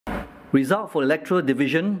Result for electoral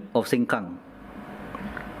division of Sengkang.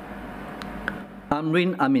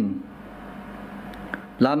 Amrin Amin,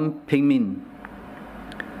 Lam Peng Min,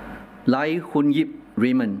 Lai Hun Yip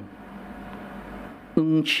Raymond,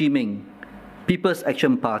 Ng Chi Meng, People's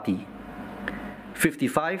Action Party,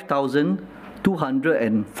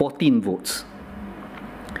 55,214 votes.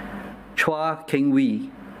 Chua Keng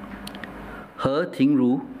Wee, He Ting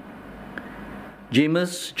Ru,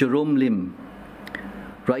 James Jerome Lim,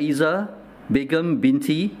 Raisa Begum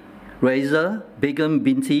Binti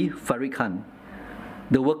Farid Khan,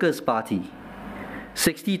 the Workers' Party,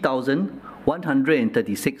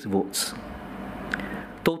 60,136 votes.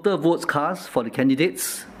 Total votes cast for the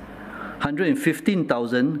candidates,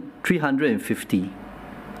 115,350.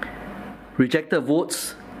 Rejected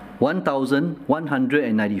votes,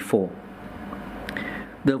 1,194.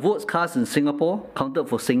 The votes cast in Singapore counted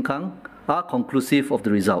for Sengkang are conclusive of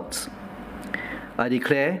the results. I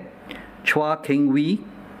declare Chua Keng Wee,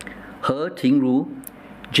 He Ting Ru,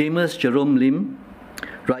 James Jerome Lim,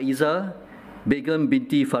 Raisa Begum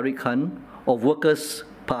Binti Farid Khan of Workers'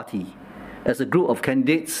 Party as a group of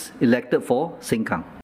candidates elected for Sengkang.